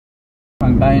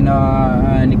باينة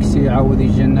نكسي عاود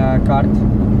يجينا كارت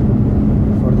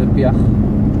فور ذا بياخ.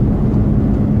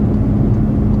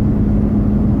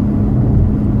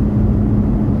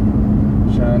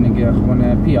 شانك يا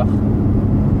اخوانا بياخ.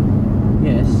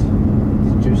 Yes,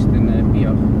 it's just in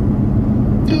Bergen.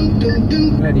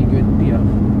 Very good Bergen.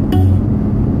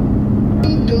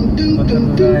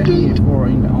 Whatever here for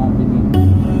in the video.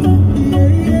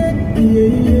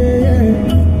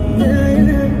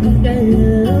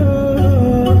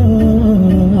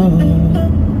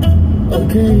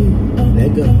 Okay,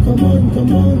 nigga, come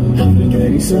on. I've been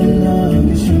ready so long.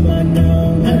 This you might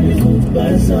know. I just moved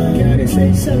by song. Gotta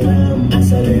say salam. As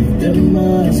I lift the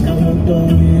mask, I'm on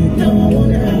it. Now I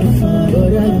wanna have fun,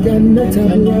 but I got no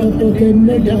time. I'm okay,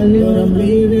 medallion. But I'm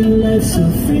living life so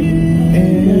free.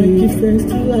 And I give thanks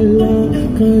to Allah,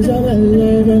 cause I'm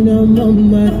alive and I'm on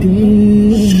my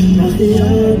team. I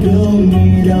don't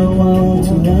need a wall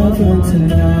to have fun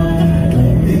tonight.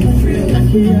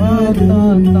 I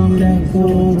don't need a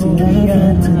wall to have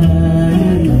fun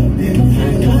tonight.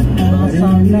 I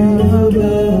love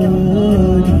nobody.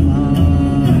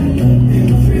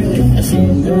 As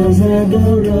long as I go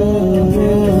wrong,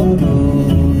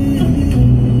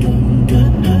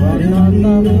 I don't need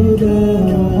nobody.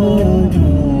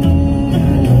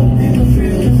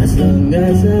 As long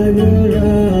as I go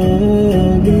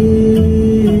wrong.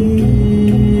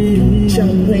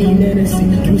 Champagne, Hennessy,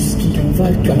 whiskey,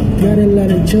 vodka. Got a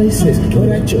lot of choices, but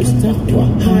I chose taqwa.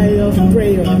 High off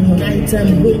prayer,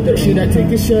 nighttime with her. Should I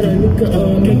take a shot of liquor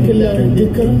or make a lot of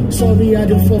liquor? Sorry, I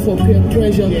don't fall for peer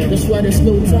pressure. That's why there's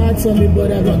no tides on me,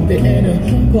 but I rock the inner.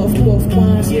 Puff,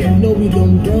 pass, no we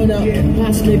don't burn out.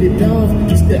 Pass me the dove,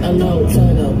 it's the allowed.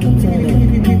 Turn out.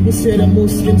 People say that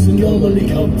Muslims are normally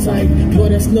uptight, but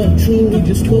that's not true, we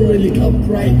just morally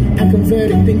upright. I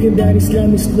converted thinking that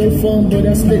Islam is no fun, but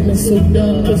that statement's so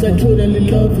dumb, cause I totally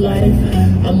love life.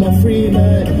 I'm a free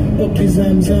man, pop the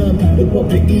zamzam, the pop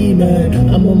the E-man.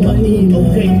 I'm on my E-man,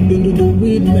 okay, don't do the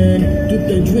weed man, do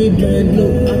the dread man, no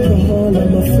alcohol,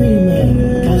 I'm a free man.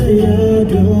 I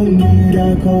don't need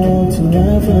alcohol to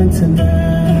have fun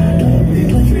tonight.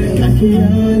 I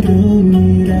don't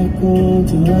need alcohol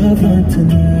to have fun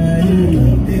tonight.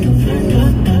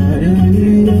 I don't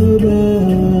need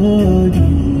nobody.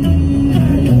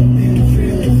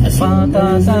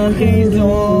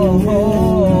 فتستخذه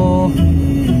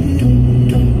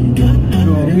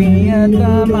ذرية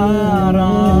ما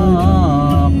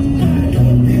رقت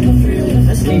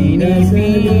أسقيني في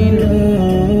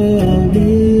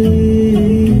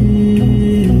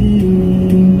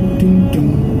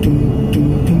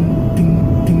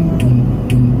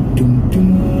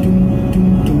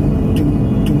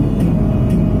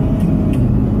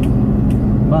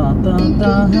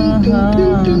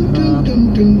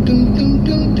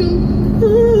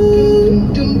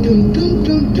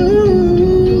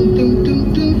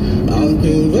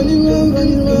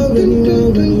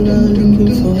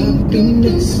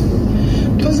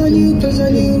Cause I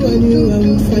knew I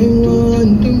would find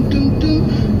one.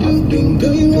 I've been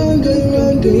going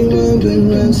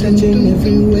round, searching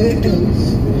everywhere else.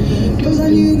 Cause I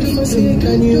knew for my sake,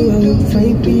 I knew I would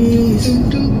find peace.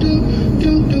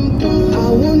 I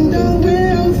wonder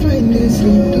where I'll find this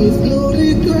love with no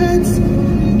regrets.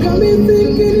 Got me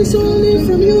thinking it's only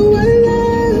from you I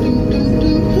love.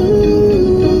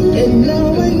 And now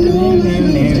I know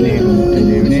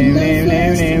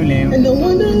and I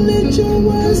wanna let your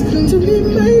words to be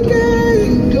my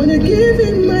guide. Wanna give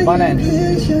it my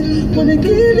attention, wanna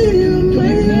give it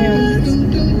my heart.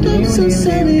 I'm so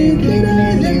sorry that I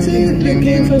let it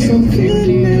looking for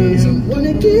something else.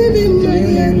 Wanna give it my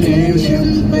attention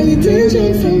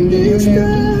from the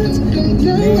start.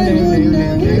 Now I wonder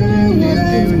what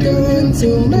I've done to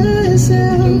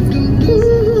myself.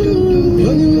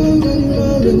 Running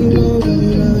around,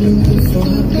 looking for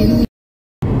happiness.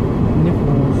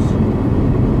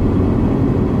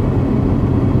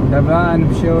 دابا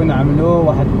نمشيو نعملو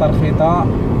واحد الترخيطه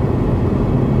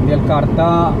ديال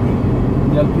كارطه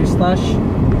ديال البيستاش،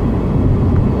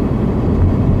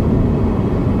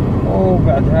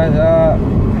 وبعد هذا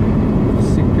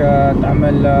خصك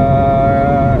تعمل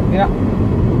يا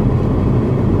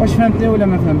واش فهمتني ولا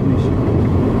ما فهمتنيش.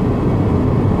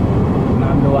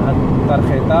 نعملو واحد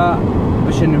الترخيطه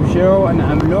باش نمشيو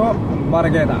نعملو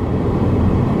برقيطه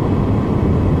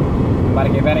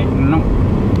برقي نو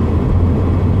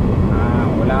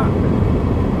ولا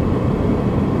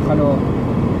خلو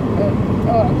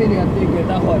اعطيني يديك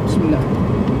تاخذ. بسم الله.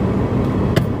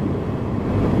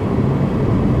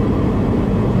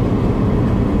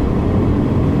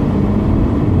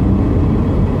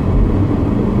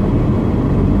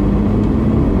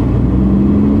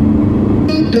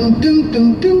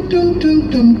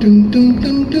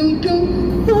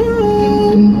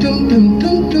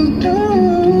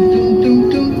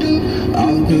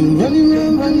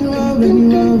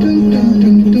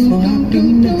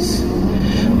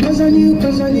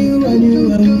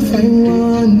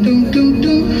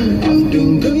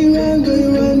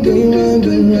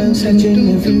 Searching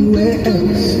everywhere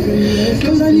else,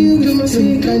 'cause I knew you were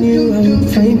sick, I knew I would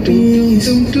find peace. I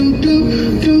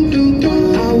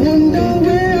wonder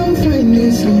where I'll find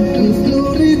this heart with no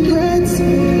regrets.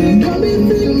 I've been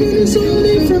thinking it's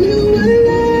only from you I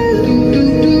love.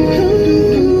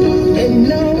 And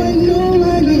now I know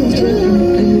I need you,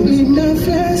 and you be my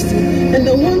first. And I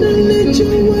wanna let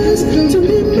you was to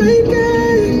be my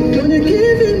guy. Wanna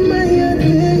give you my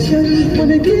attention,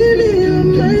 wanna give you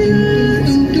my heart.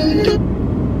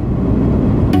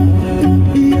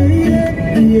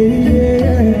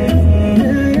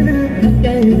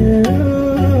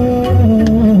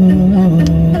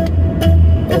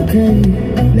 Okay,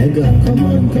 let go, come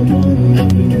on,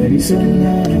 I've been ready so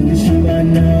long. This you are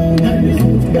now, and the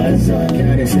food bazaar.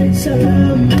 Gotta say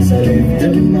salam, as I lift the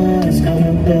mask. I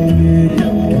won't go with,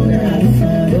 now I wanna have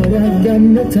fun. But I've got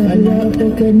no time,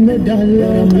 pocket no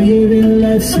dollar. I'm living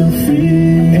life so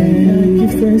free, and I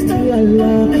give thanks to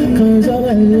Allah, 'cause I'm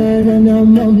alive and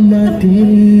I'm on my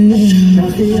team.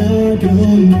 Lucky I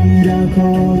don't need a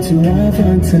call to have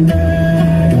fun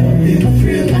tonight.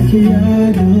 Lucky I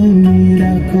don't need a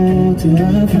call to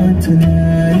have fun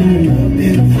tonight.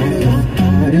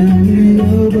 I don't need